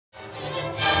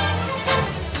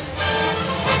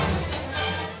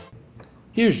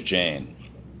Here's Jane.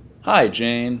 Hi,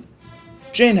 Jane.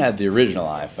 Jane had the original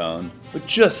iPhone, but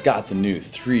just got the new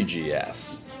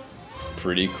 3GS.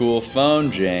 Pretty cool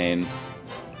phone, Jane.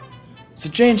 So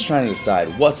Jane's trying to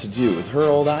decide what to do with her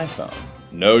old iPhone.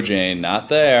 No, Jane, not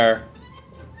there.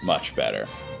 Much better.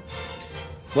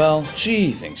 Well,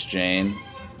 gee, thinks Jane.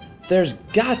 There's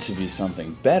got to be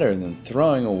something better than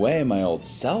throwing away my old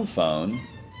cell phone.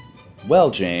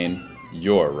 Well, Jane,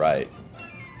 you're right.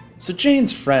 So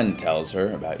Jane's friend tells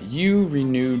her about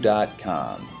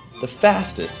YouRenew.com, the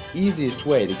fastest, easiest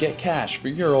way to get cash for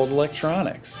your old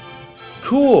electronics.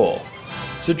 Cool!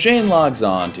 So Jane logs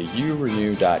on to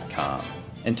YouRenew.com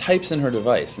and types in her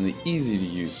device in the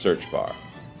easy-to-use search bar.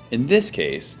 In this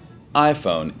case,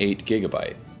 iPhone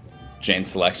 8GB. Jane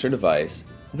selects her device,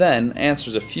 then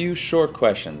answers a few short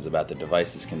questions about the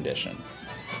device's condition.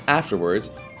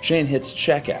 Afterwards, Jane hits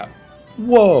checkout.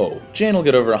 Whoa! Jane will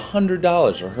get over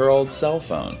 $100 for her old cell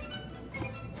phone.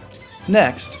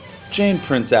 Next, Jane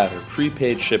prints out her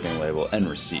prepaid shipping label and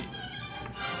receipt.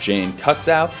 Jane cuts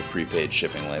out the prepaid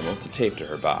shipping label to tape to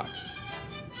her box.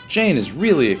 Jane is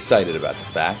really excited about the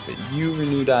fact that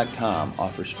YouRenew.com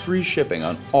offers free shipping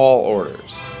on all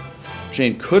orders.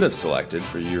 Jane could have selected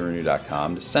for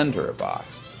YouRenew.com to send her a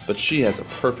box, but she has a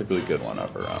perfectly good one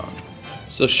of her own,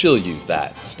 so she'll use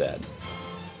that instead.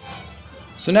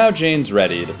 So now Jane's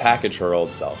ready to package her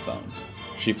old cell phone.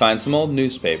 She finds some old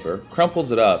newspaper,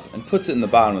 crumples it up, and puts it in the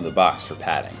bottom of the box for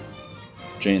padding.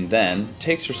 Jane then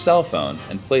takes her cell phone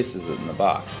and places it in the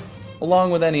box,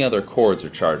 along with any other cords or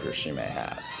chargers she may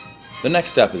have. The next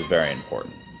step is very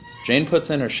important. Jane puts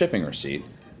in her shipping receipt,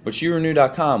 which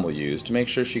YouRenew.com will use to make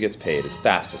sure she gets paid as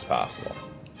fast as possible.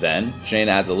 Then, Jane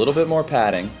adds a little bit more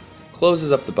padding,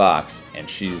 closes up the box, and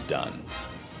she's done.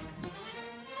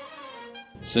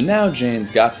 So now Jane's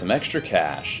got some extra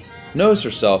cash, knows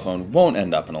her cell phone won't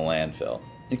end up in a landfill,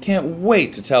 and can't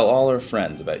wait to tell all her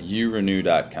friends about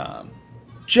YouRenew.com.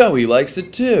 Joey likes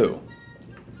it too!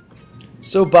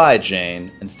 So bye,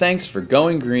 Jane, and thanks for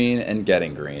going green and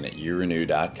getting green at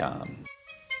YouRenew.com.